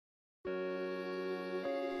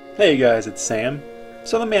Hey guys, it's Sam.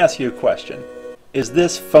 So let me ask you a question. Is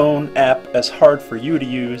this phone app as hard for you to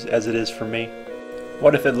use as it is for me?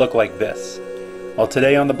 What if it looked like this? Well,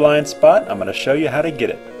 today on The Blind Spot, I'm going to show you how to get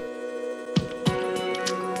it.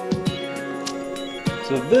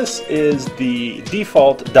 So this is the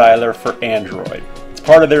default dialer for Android. It's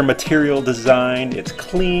part of their material design. It's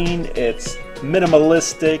clean, it's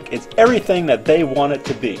minimalistic, it's everything that they want it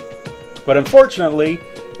to be. But unfortunately,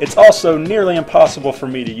 it's also nearly impossible for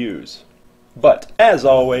me to use. But as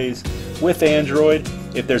always, with Android,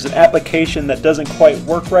 if there's an application that doesn't quite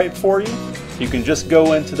work right for you, you can just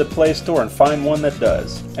go into the Play Store and find one that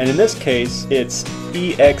does. And in this case, it's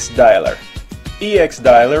exDialer.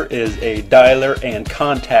 exDialer is a dialer and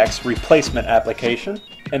contacts replacement application.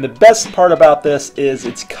 And the best part about this is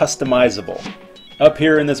it's customizable. Up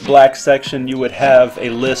here in this black section, you would have a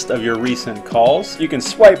list of your recent calls. You can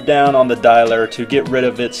swipe down on the dialer to get rid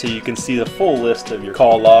of it so you can see the full list of your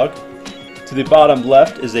call log. To the bottom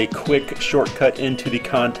left is a quick shortcut into the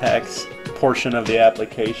contacts portion of the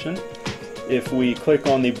application. If we click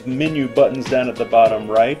on the menu buttons down at the bottom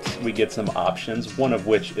right, we get some options, one of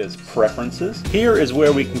which is preferences. Here is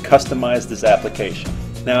where we can customize this application.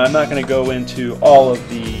 Now, I'm not going to go into all of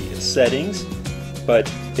the settings,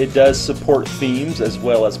 but it does support themes as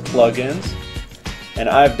well as plugins. And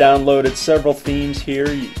I've downloaded several themes here.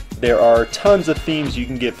 There are tons of themes you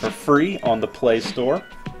can get for free on the Play Store.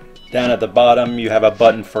 Down at the bottom you have a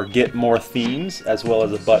button for Get More Themes as well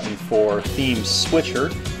as a button for Theme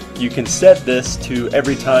Switcher. You can set this to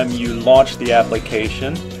every time you launch the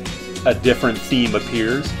application, a different theme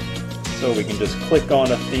appears. So we can just click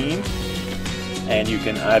on a theme and you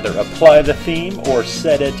can either apply the theme or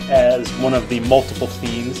set it as one of the multiple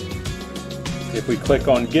themes. If we click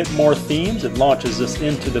on Get More Themes, it launches us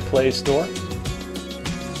into the Play Store,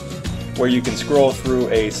 where you can scroll through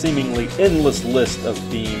a seemingly endless list of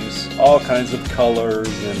themes, all kinds of colors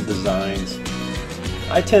and designs.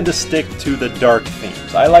 I tend to stick to the dark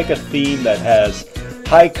themes. I like a theme that has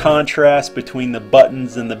high contrast between the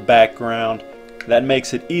buttons and the background. That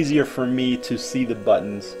makes it easier for me to see the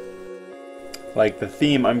buttons. Like the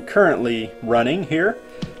theme I'm currently running here,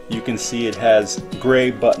 you can see it has gray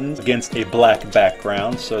buttons against a black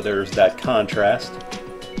background, so there's that contrast.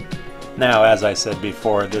 Now, as I said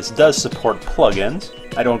before, this does support plugins.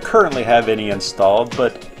 I don't currently have any installed,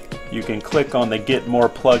 but you can click on the Get More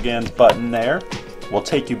Plugins button there. We'll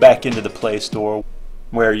take you back into the Play Store,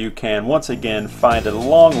 where you can once again find a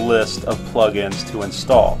long list of plugins to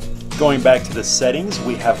install. Going back to the settings,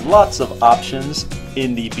 we have lots of options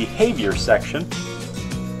in the behavior section.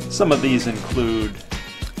 Some of these include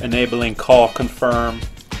enabling call confirm,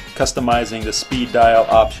 customizing the speed dial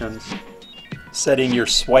options, setting your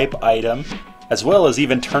swipe item, as well as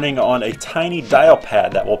even turning on a tiny dial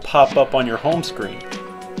pad that will pop up on your home screen.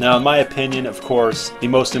 Now, in my opinion, of course, the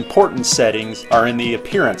most important settings are in the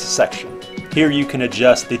appearance section. Here you can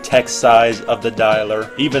adjust the text size of the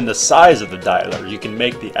dialer, even the size of the dialer. You can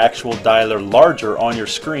make the actual dialer larger on your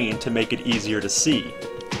screen to make it easier to see.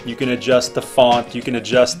 You can adjust the font, you can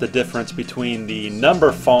adjust the difference between the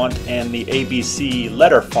number font and the ABC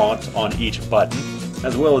letter font on each button,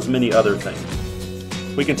 as well as many other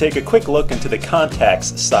things. We can take a quick look into the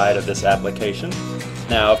contacts side of this application.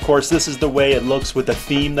 Now, of course, this is the way it looks with the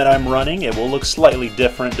theme that I'm running. It will look slightly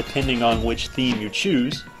different depending on which theme you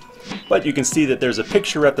choose. But you can see that there's a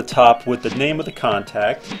picture at the top with the name of the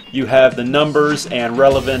contact. You have the numbers and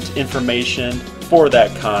relevant information for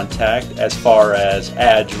that contact as far as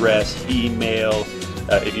address, email,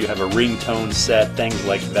 if you have a ringtone set, things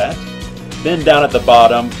like that. Then down at the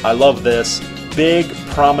bottom, I love this, big,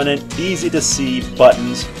 prominent, easy to see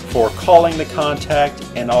buttons for calling the contact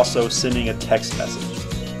and also sending a text message.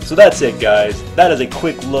 So that's it, guys. That is a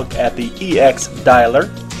quick look at the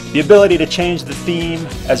exDialer. The ability to change the theme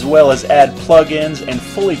as well as add plugins and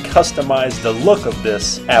fully customize the look of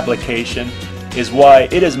this application is why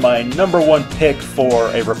it is my #1 pick for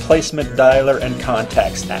a replacement dialer and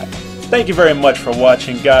contacts app. Thank you very much for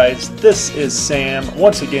watching, guys. This is Sam,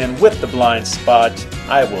 once again with The Blind Spot.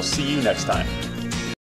 I will see you next time.